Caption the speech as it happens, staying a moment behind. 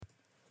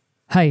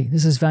Hey,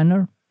 this is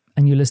Vanner,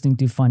 and you're listening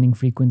to Finding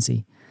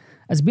Frequency.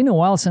 It's been a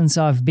while since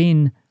I've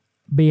been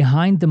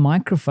behind the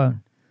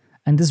microphone,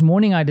 and this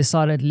morning I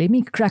decided, let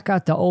me crack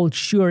out the old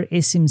Shure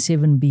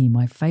SM7B,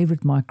 my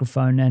favorite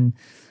microphone, and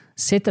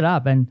set it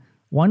up, and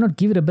why not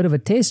give it a bit of a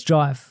test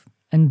drive?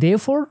 And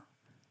therefore,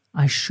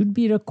 I should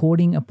be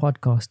recording a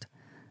podcast.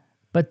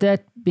 But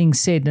that being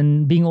said,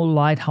 and being all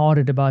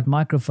lighthearted about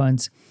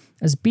microphones,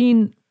 has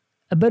been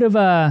a bit of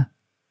a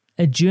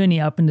journey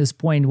up in this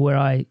point where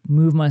I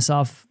move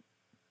myself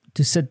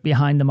to sit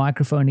behind the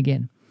microphone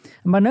again.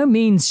 And by no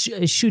means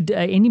should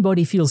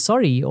anybody feel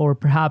sorry or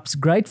perhaps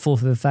grateful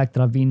for the fact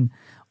that I've been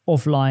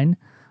offline.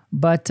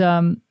 But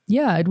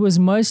it was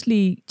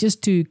mostly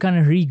just to kind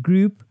of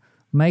regroup,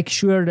 make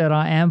sure that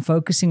I am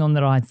focusing on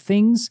the right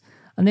things.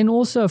 And then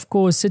also, of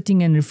course,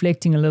 sitting and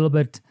reflecting a little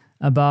bit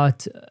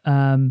about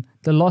the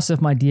loss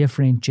of my dear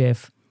friend,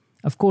 Jeff.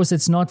 Of course,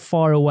 it's not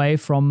far away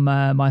from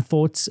my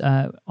thoughts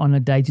on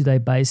a day-to-day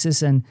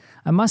basis. And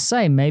I must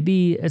say,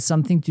 maybe it's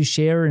something to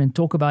share and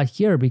talk about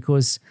here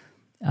because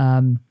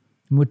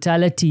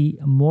mortality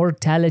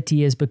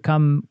has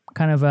become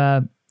kind of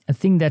a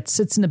thing that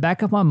sits in the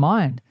back of my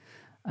mind.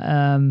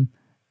 Gone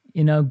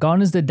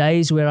is the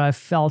days where I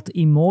felt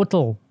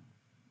immortal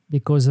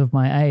because of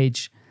my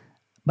age.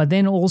 But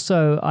then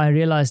also I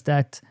realized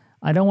that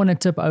I don't want to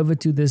tip over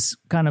to this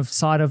kind of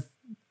side of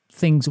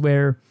things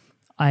where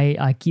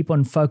I keep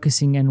on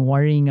focusing and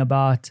worrying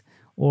about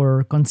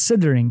or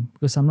considering,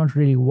 because I'm not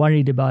really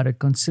worried about it,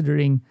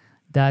 considering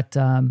that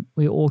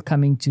we're all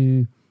coming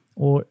to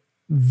or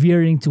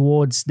veering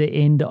towards the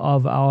end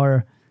of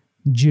our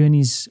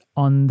journeys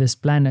on this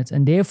planet.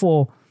 And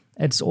therefore,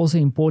 it's also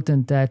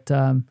important that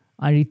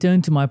I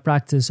return to my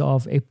practice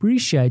of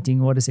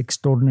appreciating what is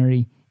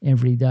extraordinary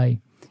every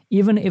day.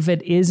 Even if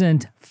it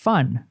isn't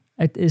fun,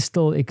 it is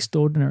still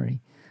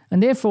extraordinary.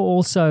 And therefore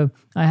also,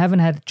 I haven't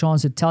had a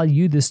chance to tell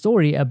you the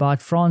story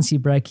about Francie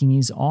breaking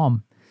his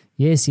arm.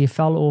 Yes, he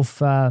fell off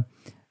the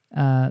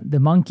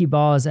monkey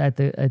bars at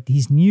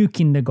his new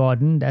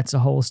kindergarten. That's a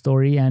whole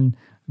story. And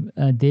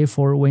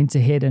therefore went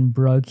ahead and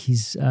broke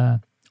his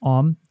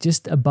arm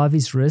just above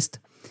his wrist.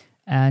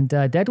 And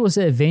that was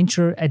an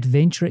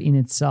adventure in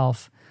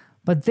itself.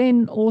 But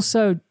then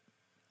also,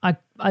 I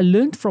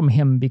learned from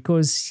him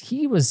because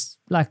he was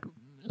like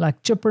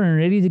chipper and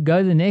ready to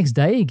go the next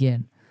day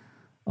again.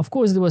 Of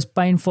course, it was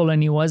painful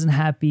and he wasn't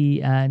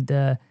happy,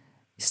 and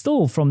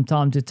still from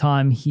time to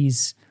time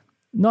he's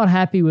not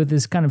happy with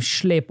this kind of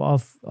schlep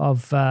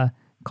of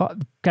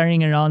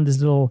carrying around this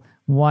little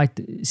white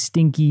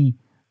stinky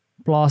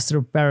plaster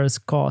of Paris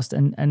cast,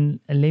 and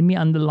let me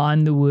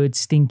underline the word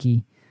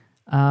stinky.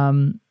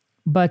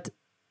 But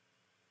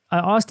I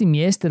asked him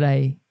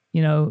yesterday,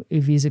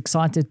 if he's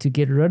excited to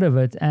get rid of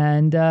it,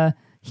 and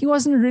he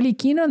wasn't really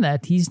keen on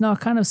that. He's now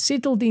kind of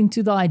settled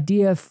into the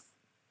idea of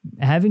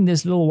having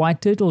this little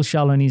white turtle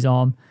shell on his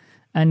arm,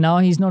 and now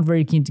he's not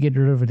very keen to get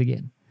rid of it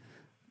again.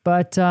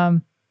 But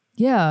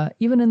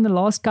even in the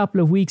last couple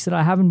of weeks that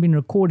I haven't been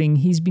recording,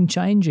 he's been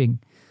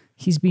changing.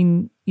 He's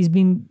been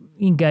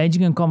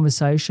engaging in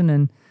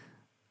conversation,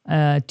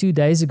 and 2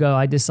 days ago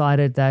I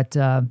decided that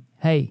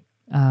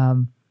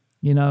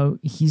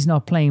he's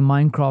not playing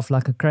Minecraft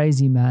like a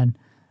crazy man.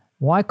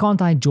 Why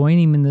can't I join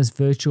him in this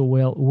virtual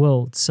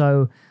world?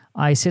 So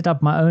I set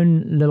up my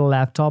own little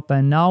laptop,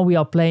 and now we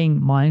are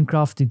playing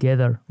Minecraft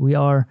together. We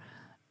are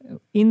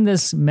in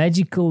this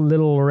magical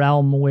little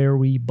realm where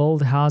we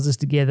build houses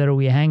together,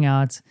 we hang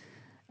out,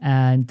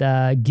 and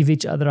give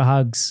each other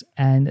hugs.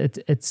 And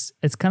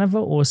it's kind of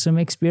an awesome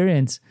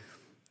experience.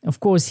 Of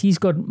course, he's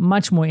got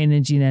much more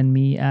energy than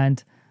me,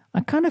 and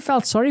I kind of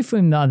felt sorry for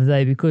him the other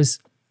day because,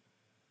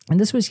 and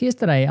this was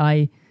yesterday,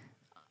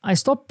 I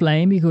stopped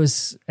playing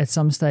because at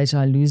some stage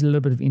I lose a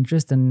little bit of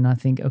interest, and I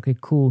think, okay,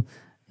 cool.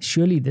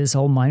 Surely this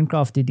whole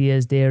Minecraft idea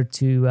is there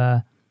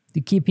to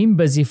keep him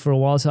busy for a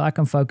while so I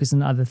can focus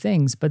on other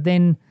things. But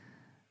then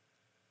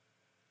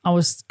I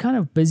was kind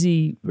of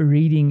busy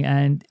reading,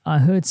 and I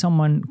heard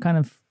someone kind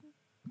of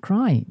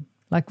crying,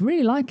 like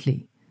really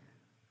lightly.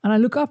 And I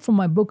look up from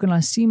my book and I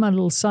see my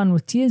little son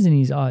with tears in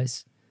his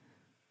eyes.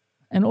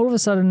 And all of a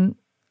sudden,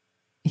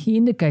 he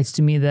indicates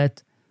to me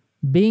that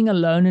being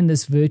alone in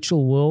this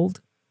virtual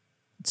world,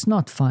 it's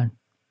not fun.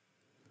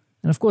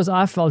 And of course,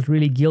 I felt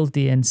really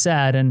guilty and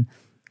sad and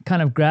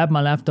kind of grabbed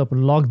my laptop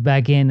and logged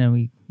back in, and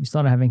we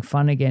started having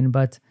fun again.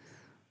 But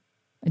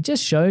it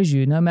just shows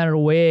you, no matter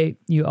where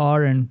you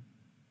are and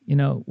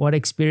what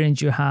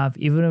experience you have,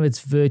 even if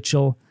it's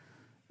virtual,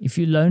 if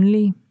you're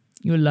lonely,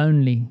 you're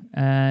lonely,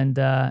 and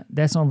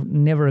that's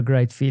never a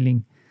great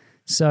feeling.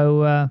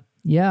 So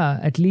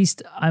at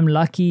least I'm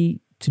lucky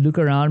to look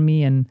around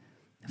me and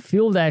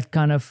feel that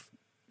kind of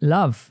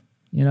love.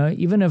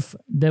 Even if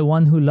the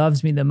one who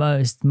loves me the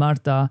most,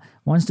 Marta,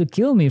 wants to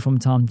kill me from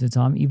time to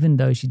time, even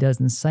though she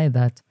doesn't say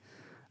that.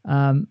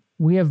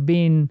 We have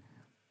been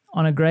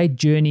on a great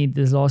journey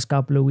this last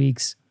couple of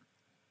weeks,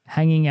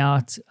 hanging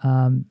out,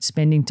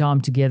 spending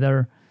time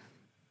together.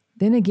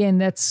 Then again,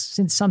 that's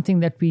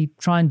something that we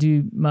try and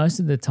do most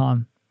of the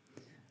time.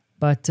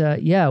 But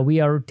we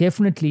are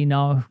definitely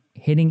now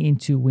heading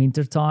into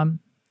winter time,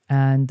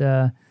 and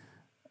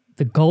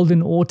the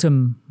golden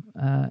autumn,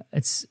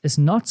 it's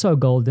not so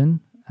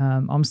golden.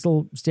 I'm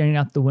still staring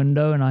out the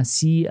window and I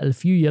see a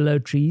few yellow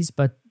trees,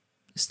 but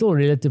still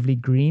relatively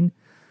green.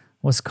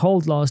 It was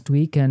cold last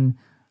week, and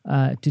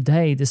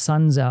today the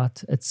sun's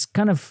out. It's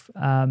kind of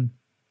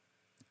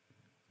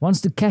wants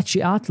to catch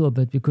you out a little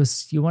bit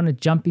because you want to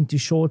jump into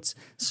short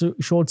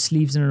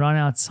sleeves and run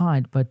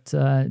outside, but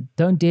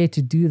don't dare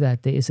to do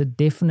that. There is a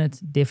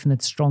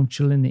definite strong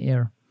chill in the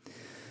air.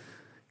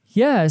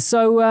 Yeah,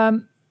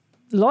 so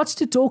lots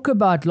to talk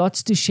about,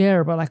 lots to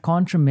share, but I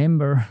can't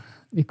remember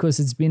because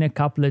it's been a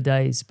couple of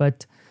days.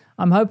 But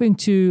I'm hoping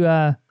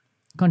to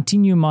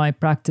continue my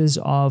practice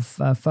of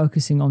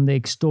focusing on the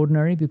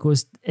extraordinary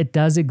because it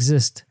does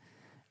exist,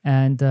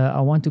 and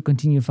I want to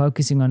continue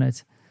focusing on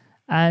it.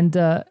 And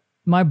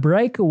my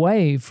break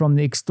away from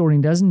the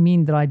extraordinary doesn't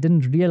mean that I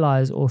didn't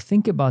realize or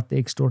think about the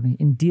extraordinary.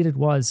 Indeed, it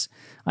was.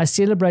 I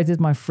celebrated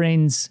my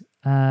friend's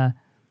passing,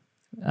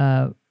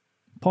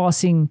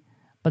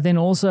 but then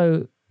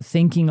also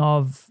thinking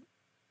of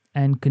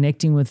and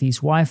connecting with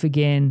his wife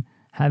again,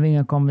 having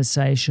a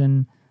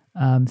conversation,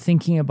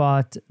 thinking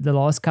about the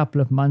last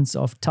couple of months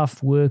of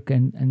tough work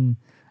and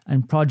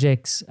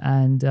projects,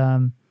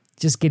 and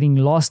just getting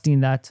lost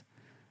in that.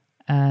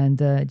 And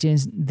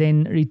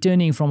then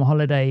returning from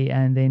holiday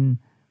and then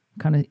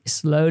kind of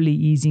slowly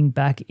easing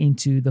back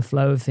into the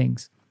flow of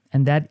things.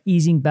 And that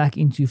easing back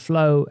into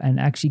flow and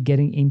actually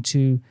getting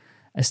into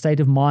a state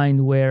of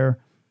mind where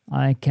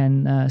I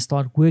can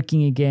start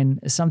working again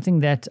is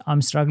something that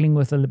I'm struggling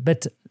with a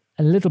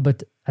little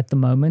bit at the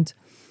moment.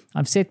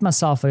 I've set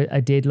myself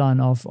a deadline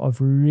of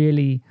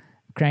really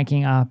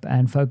cranking up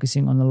and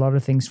focusing on a lot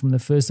of things from the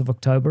 1st of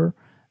October.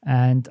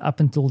 And up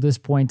until this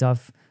point,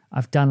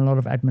 I've done a lot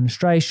of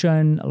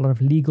administration, a lot of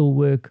legal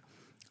work,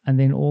 and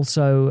then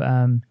also,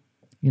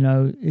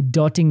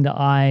 dotting the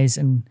I's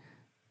and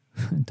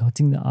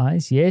dotting the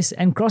I's, yes,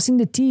 and crossing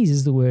the T's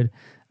is the word,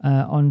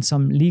 on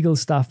some legal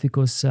stuff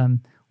because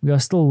we are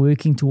still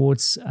working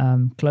towards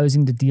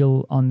closing the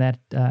deal on that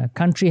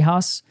country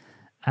house.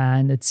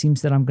 And it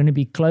seems that I'm going to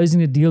be closing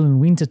the deal in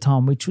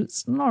wintertime, which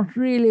was not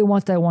really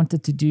what I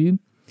wanted to do.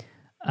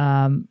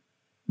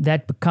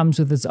 That comes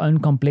with its own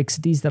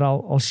complexities that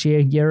I'll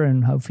share here,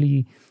 and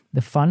hopefully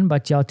the fun.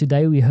 But yeah,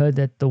 today we heard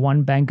that the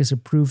one bank has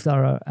approved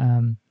our,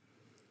 I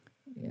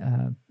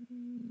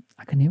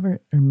can never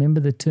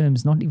remember the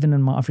terms, not even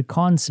in my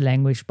Afrikaans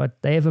language,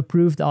 but they have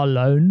approved our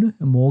loan,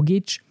 a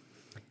mortgage.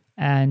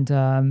 And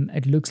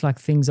it looks like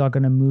things are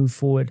going to move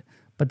forward.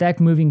 But that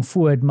moving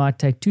forward might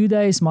take 2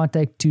 days, might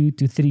take 2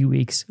 to 3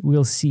 weeks.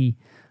 We'll see.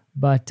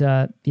 But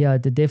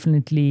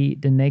definitely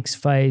the next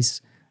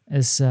phase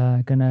is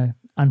going to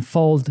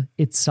unfold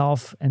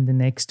itself in the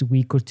next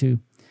week or two.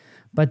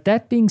 But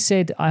that being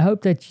said, I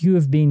hope that you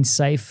have been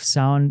safe,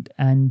 sound,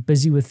 and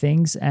busy with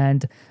things.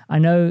 And I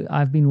know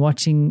I've been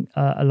watching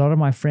a lot of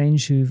my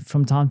friends who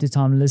from time to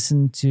time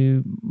listen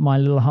to my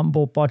little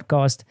humble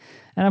podcast,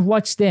 and I've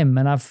watched them,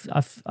 and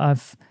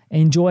I've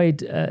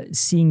enjoyed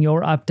seeing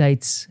your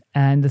updates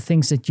and the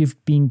things that you've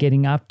been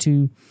getting up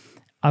to.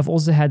 I've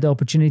also had the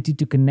opportunity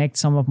to connect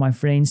some of my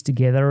friends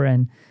together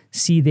and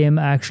see them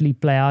actually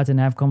play out and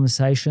have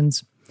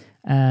conversations.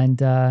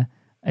 And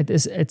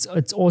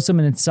it's awesome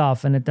in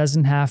itself, and it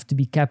doesn't have to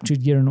be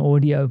captured here in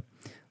audio.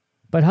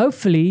 But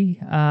hopefully,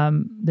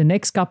 the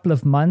next couple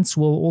of months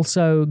will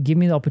also give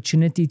me the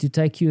opportunity to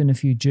take you in a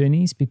few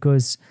journeys,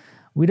 because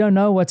we don't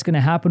know what's going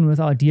to happen with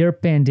our dear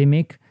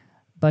pandemic.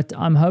 But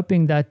I'm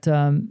hoping that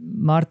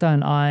Martha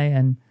and I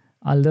and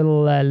our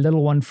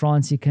little one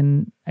Francie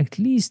can at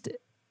least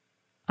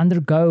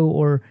undergo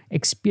or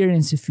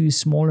experience a few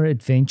smaller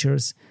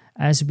adventures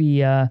as we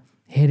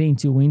head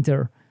into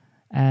winter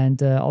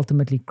and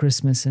ultimately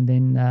Christmas, and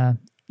then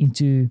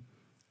into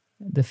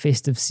the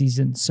festive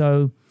season.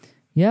 So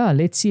yeah,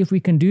 let's see if we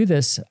can do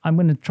this. I'm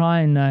going to try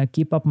and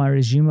keep up my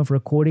regime of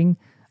recording,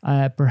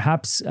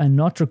 perhaps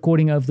not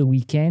recording over the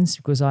weekends,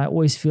 because I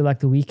always feel like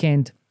the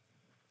weekend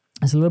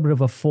is a little bit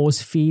of a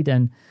force feed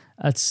and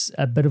it's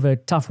a bit of a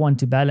tough one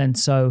to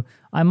balance. So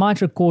I might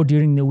record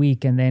during the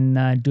week and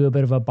then do a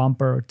bit of a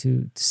bumper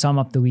to sum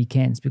up the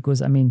weekends,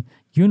 because I mean,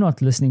 you're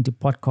not listening to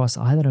podcasts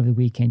either over the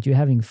weekend. You're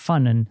having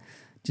fun and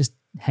just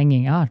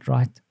hanging out,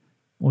 right?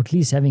 Or at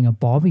least having a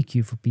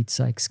barbecue, for Pete's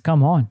sakes.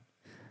 Come on.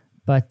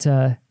 But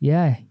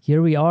yeah,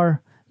 here we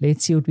are.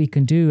 Let's see what we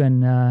can do.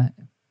 And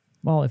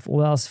well, if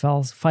all else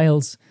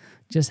fails,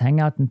 just hang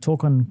out and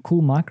talk on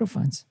cool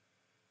microphones.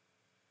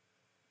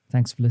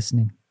 Thanks for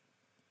listening.